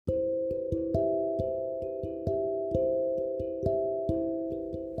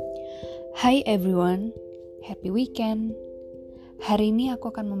Hai everyone, happy weekend. Hari ini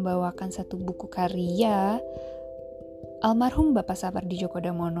aku akan membawakan satu buku karya almarhum Bapak Sapardi Djoko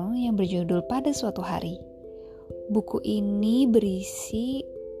Damono yang berjudul Pada Suatu Hari. Buku ini berisi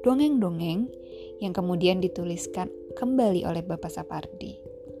dongeng-dongeng yang kemudian dituliskan kembali oleh Bapak Sapardi.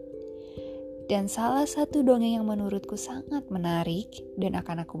 Dan salah satu dongeng yang menurutku sangat menarik dan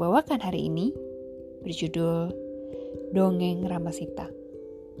akan aku bawakan hari ini berjudul Dongeng Ramasita.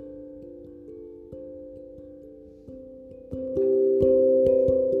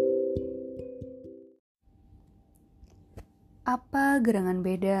 Apa gerangan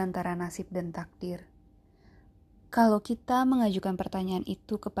beda antara nasib dan takdir? Kalau kita mengajukan pertanyaan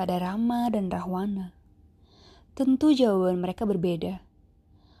itu kepada Rama dan Rahwana, tentu jawaban mereka berbeda.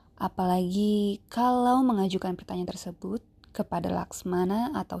 Apalagi kalau mengajukan pertanyaan tersebut kepada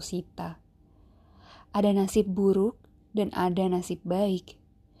Laksmana atau Sita. Ada nasib buruk dan ada nasib baik.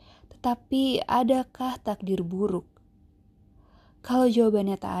 Tetapi adakah takdir buruk? Kalau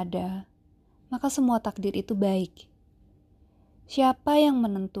jawabannya tak ada, maka semua takdir itu baik. Siapa yang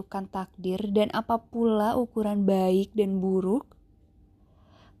menentukan takdir dan apa pula ukuran baik dan buruk?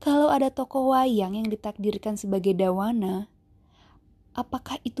 Kalau ada tokoh wayang yang ditakdirkan sebagai dawana,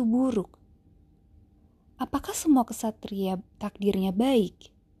 apakah itu buruk? Apakah semua kesatria takdirnya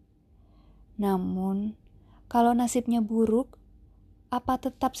baik? Namun, kalau nasibnya buruk, apa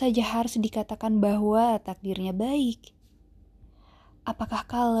tetap saja harus dikatakan bahwa takdirnya baik? Apakah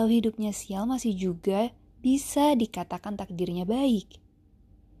kalau hidupnya sial masih juga bisa dikatakan takdirnya baik?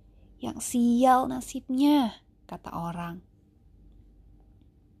 Yang sial nasibnya, kata orang.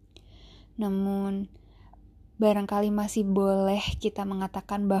 Namun, barangkali masih boleh kita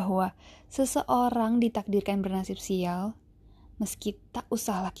mengatakan bahwa seseorang ditakdirkan bernasib sial, meski tak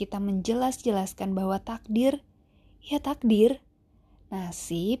usahlah kita menjelas-jelaskan bahwa takdir, ya takdir,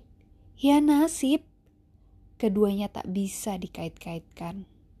 nasib, ya nasib. Keduanya tak bisa dikait-kaitkan.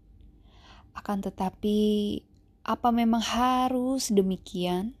 Akan tetapi, apa memang harus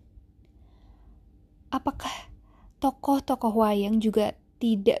demikian? Apakah tokoh-tokoh wayang juga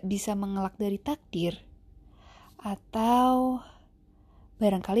tidak bisa mengelak dari takdir? Atau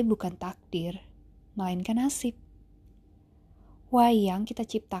barangkali bukan takdir, melainkan nasib. Wayang kita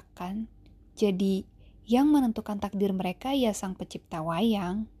ciptakan, jadi yang menentukan takdir mereka ya sang pencipta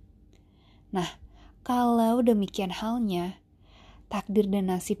wayang. Nah, kalau demikian halnya, takdir dan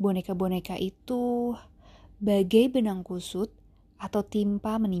nasib boneka-boneka itu bagai benang kusut atau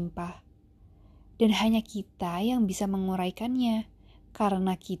timpa menimpa. Dan hanya kita yang bisa menguraikannya,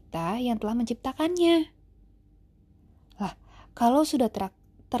 karena kita yang telah menciptakannya. Lah, kalau sudah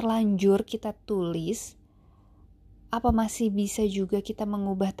terlanjur kita tulis, apa masih bisa juga kita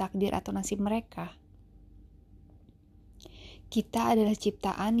mengubah takdir atau nasib mereka? Kita adalah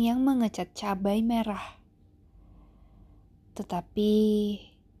ciptaan yang mengecat cabai merah. Tetapi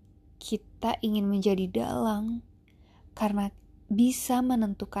kita ingin menjadi dalang karena bisa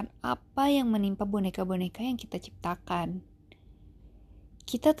menentukan apa yang menimpa boneka-boneka yang kita ciptakan.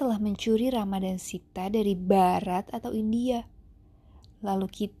 Kita telah mencuri Rama dan Sita dari Barat atau India. Lalu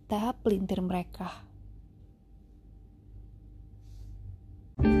kita pelintir mereka.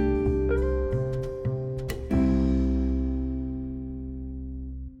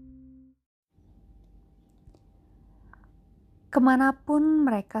 Kemanapun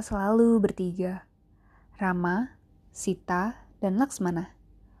mereka selalu bertiga, Rama, Sita, dan Laksmana.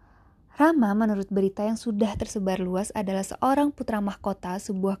 Rama menurut berita yang sudah tersebar luas adalah seorang putra mahkota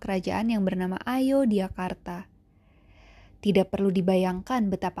sebuah kerajaan yang bernama Ayodhyakarta. Tidak perlu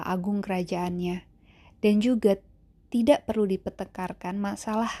dibayangkan betapa agung kerajaannya, dan juga tidak perlu dipertengkarkan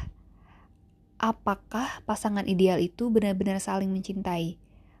masalah apakah pasangan ideal itu benar-benar saling mencintai.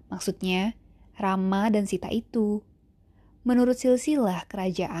 Maksudnya, Rama dan Sita itu. Menurut silsilah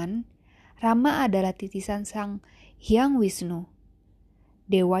kerajaan, Rama adalah titisan sang Hyang Wisnu,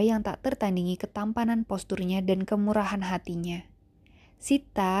 dewa yang tak tertandingi ketampanan posturnya dan kemurahan hatinya.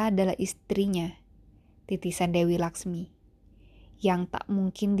 Sita adalah istrinya, titisan Dewi Laksmi, yang tak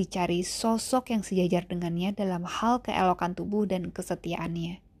mungkin dicari sosok yang sejajar dengannya dalam hal keelokan tubuh dan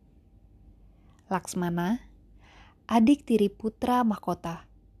kesetiaannya. Laksmana, adik tiri putra mahkota,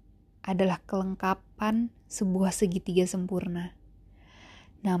 adalah kelengkapan sebuah segitiga sempurna.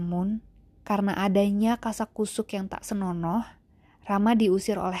 Namun, karena adanya kasak-kusuk yang tak senonoh, Rama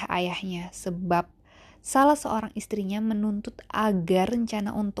diusir oleh ayahnya sebab salah seorang istrinya menuntut agar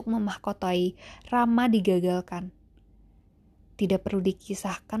rencana untuk memahkotai Rama digagalkan. Tidak perlu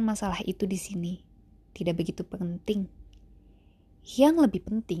dikisahkan masalah itu di sini. Tidak begitu penting. Yang lebih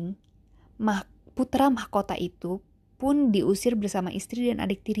penting, putra mahkota itu pun diusir bersama istri dan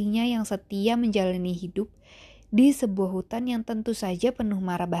adik tirinya yang setia menjalani hidup di sebuah hutan yang tentu saja penuh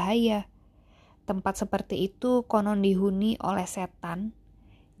mara bahaya. Tempat seperti itu konon dihuni oleh setan,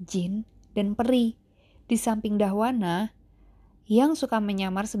 jin, dan peri. Di samping Dahwana yang suka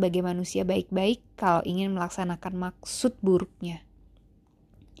menyamar sebagai manusia baik-baik kalau ingin melaksanakan maksud buruknya.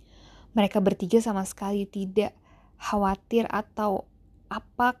 Mereka bertiga sama sekali tidak khawatir atau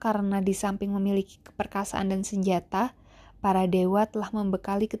apa karena di samping memiliki keperkasaan dan senjata, para dewa telah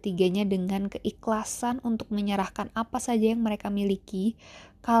membekali ketiganya dengan keikhlasan untuk menyerahkan apa saja yang mereka miliki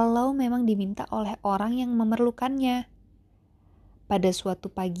kalau memang diminta oleh orang yang memerlukannya. Pada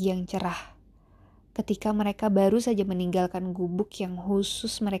suatu pagi yang cerah, ketika mereka baru saja meninggalkan gubuk yang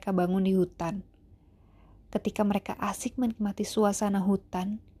khusus mereka bangun di hutan, ketika mereka asik menikmati suasana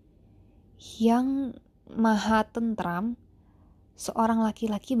hutan yang maha tentram, seorang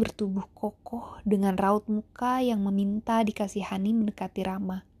laki-laki bertubuh kokoh dengan raut muka yang meminta dikasihani mendekati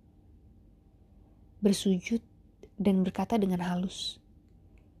Rama. Bersujud dan berkata dengan halus,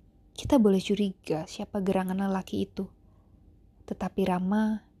 "Kita boleh curiga siapa gerangan lelaki itu." Tetapi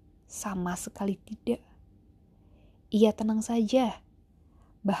Rama sama sekali tidak. Ia tenang saja.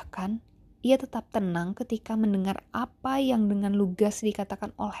 Bahkan, ia tetap tenang ketika mendengar apa yang dengan lugas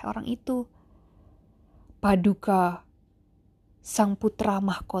dikatakan oleh orang itu. Paduka, sang putra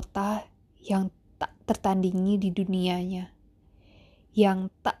mahkota yang tak tertandingi di dunianya,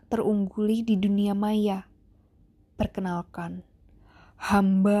 yang tak terungguli di dunia maya. Perkenalkan,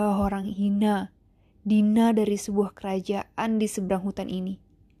 hamba orang hina, dina dari sebuah kerajaan di seberang hutan ini.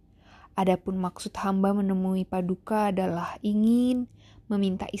 Adapun maksud hamba menemui Paduka adalah ingin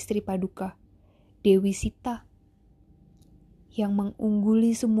meminta istri Paduka, Dewi Sita, yang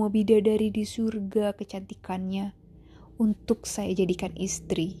mengungguli semua bidadari di surga kecantikannya, untuk saya jadikan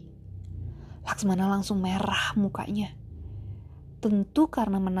istri. Laksmana langsung merah mukanya. Tentu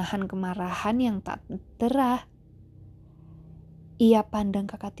karena menahan kemarahan yang tak terah. Ia pandang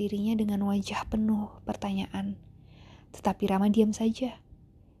kakak tirinya dengan wajah penuh pertanyaan. Tetapi Rama diam saja.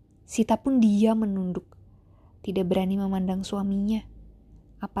 Sita pun diam menunduk. Tidak berani memandang suaminya.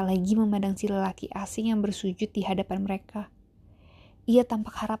 Apalagi memandang si lelaki asing yang bersujud di hadapan mereka. Ia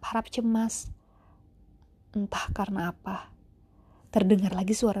tampak harap-harap cemas. Entah karena apa. Terdengar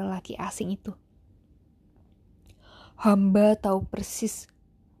lagi suara lelaki asing itu. Hamba tahu persis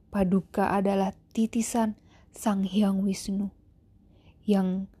Paduka adalah titisan Sang Hyang Wisnu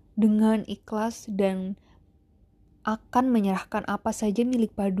yang dengan ikhlas dan akan menyerahkan apa saja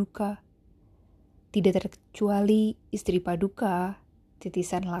milik Paduka. Tidak terkecuali istri Paduka,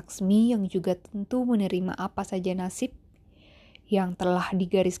 titisan Laksmi yang juga tentu menerima apa saja nasib yang telah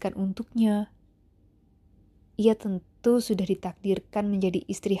digariskan untuknya. Ia tentu sudah ditakdirkan menjadi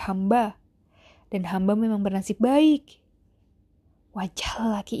istri hamba, dan hamba memang bernasib baik. Wajah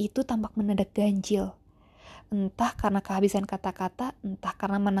lelaki itu tampak mendadak ganjil. Entah karena kehabisan kata-kata, entah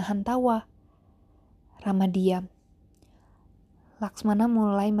karena menahan tawa. Rama diam. Laksmana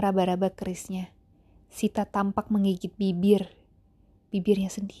mulai meraba-raba kerisnya. Sita tampak menggigit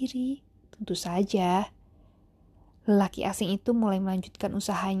bibirnya sendiri, tentu saja. Lelaki asing itu mulai melanjutkan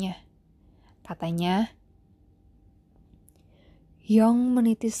usahanya. Katanya, yang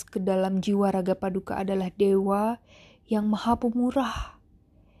menitis ke dalam jiwa raga Paduka adalah dewa yang maha pemurah,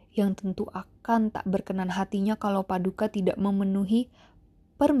 yang tentu akan tak berkenan hatinya kalau Paduka tidak memenuhi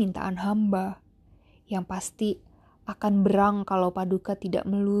permintaan hamba, yang pasti akan berang kalau Paduka tidak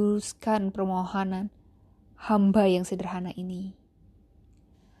meluruskan permohonan hamba yang sederhana ini.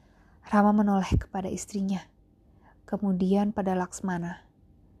 Rama menoleh kepada istrinya, kemudian pada Laksmana.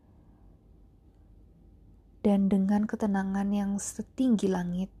 Dan dengan ketenangan yang setinggi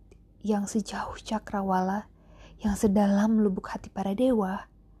langit, yang sejauh cakrawala, yang sedalam lubuk hati para dewa,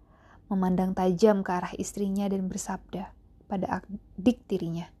 memandang tajam ke arah istrinya dan bersabda pada adik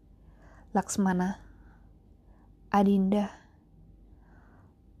tirinya, Laksmana, Adinda,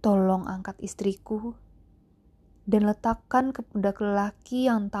 tolong angkat istriku dan letakkan ke pundak lelaki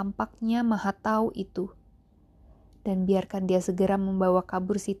yang tampaknya maha tahu itu, dan biarkan dia segera membawa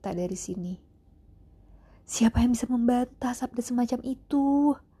kabur Sita dari sini. Siapa yang bisa membantah sabda semacam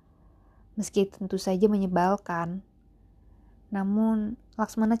itu? Meski tentu saja menyebalkan. Namun,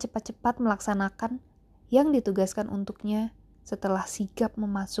 Laksmana cepat-cepat melaksanakan yang ditugaskan untuknya setelah sigap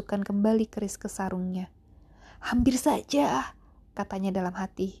memasukkan kembali keris ke sarungnya. Hampir saja, katanya dalam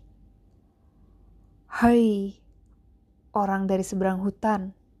hati. Hai, orang dari seberang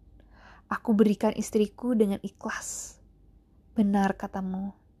hutan, aku berikan istriku dengan ikhlas. Benar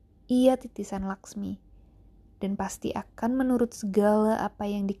katamu, ia titisan Laksmi, dan pasti akan menurut segala apa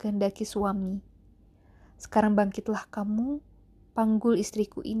yang dikehendaki suami. Sekarang bangkitlah kamu, panggul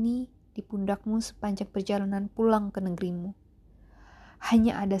istriku ini di pundakmu sepanjang perjalanan pulang ke negerimu.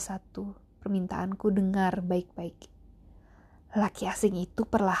 Hanya ada satu permintaanku, dengar baik-baik. Laki asing itu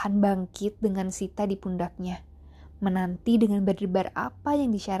perlahan bangkit dengan Sita di pundaknya, menanti dengan berdebar apa yang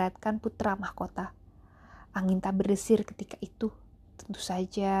disyaratkan putra mahkota. Angin tak berdesir ketika itu, tentu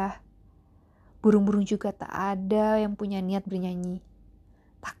saja. Burung-burung juga tak ada yang punya niat bernyanyi.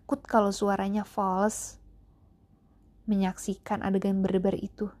 Takut kalau suaranya fals. Menyaksikan adegan berdebar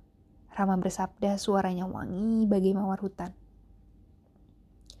itu, Rama bersabda, suaranya wangi bagai mawar hutan.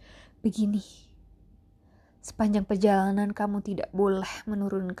 Begini, sepanjang perjalanan kamu tidak boleh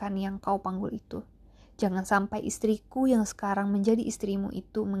menurunkan yang kau panggul itu. Jangan sampai istriku yang sekarang menjadi istrimu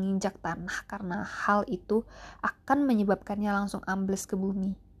itu menginjak tanah, karena hal itu akan menyebabkannya langsung ambles ke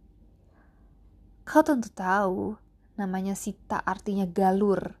bumi. Kau tentu tahu, namanya Sita artinya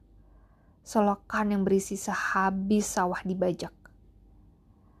galur. Solokan yang berisi sehabis sawah dibajak.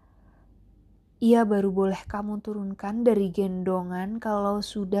 Ia baru boleh kamu turunkan dari gendongan kalau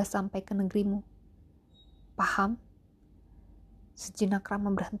sudah sampai ke negerimu. Paham? Sejenak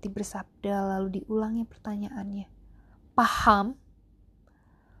Rama berhenti bersabda, lalu diulangi pertanyaannya. Paham?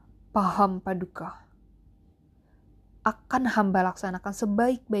 Paham, Paduka. Akan hamba laksanakan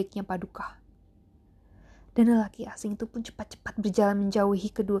sebaik-baiknya, Paduka. Dan lelaki asing itu pun cepat-cepat berjalan menjauhi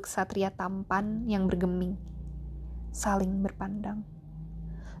kedua ksatria tampan yang bergeming. Saling berpandang.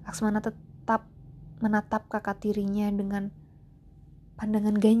 Laksmana tetap menatap kakak tirinya dengan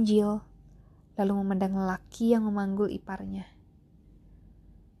pandangan ganjil, lalu memandang lelaki yang memanggul iparnya.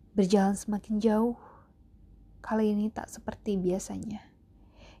 Berjalan semakin jauh, kali ini tak seperti biasanya.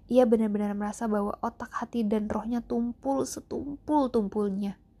 Ia benar-benar merasa bahwa otak, hati, dan rohnya tumpul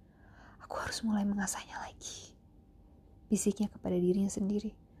setumpul-tumpulnya. Aku harus mulai mengasahnya lagi, bisiknya kepada dirinya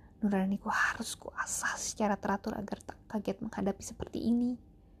sendiri. Nuraniku harus kuasah secara teratur agar tak kaget menghadapi seperti ini.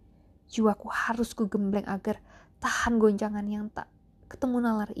 Jiwaku harus kugembleng agar tahan goncangan yang tak ketemu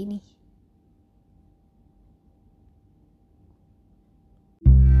nalar ini.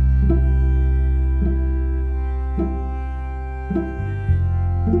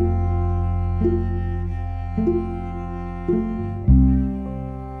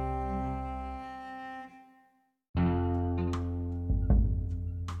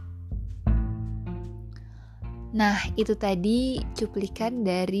 Nah, itu tadi cuplikan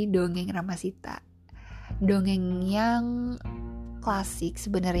dari dongeng Rama Sita. Dongeng yang klasik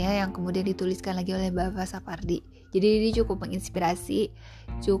sebenarnya, yang kemudian dituliskan lagi oleh Bapak Sapardi. Jadi ini cukup menginspirasi,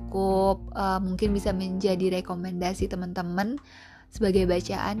 cukup mungkin bisa menjadi rekomendasi teman-teman sebagai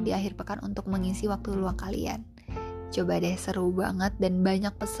bacaan di akhir pekan untuk mengisi waktu luang kalian. Coba deh, seru banget dan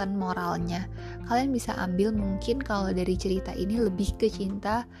banyak pesan moralnya. Kalian bisa ambil mungkin kalau dari cerita ini lebih ke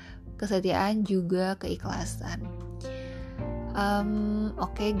cinta, kesetiaan, juga keikhlasan.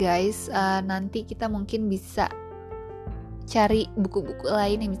 Oke guys, nanti kita mungkin bisa cari buku-buku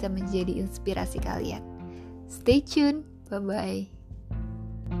lain yang bisa menjadi inspirasi kalian. Stay tune, bye-bye.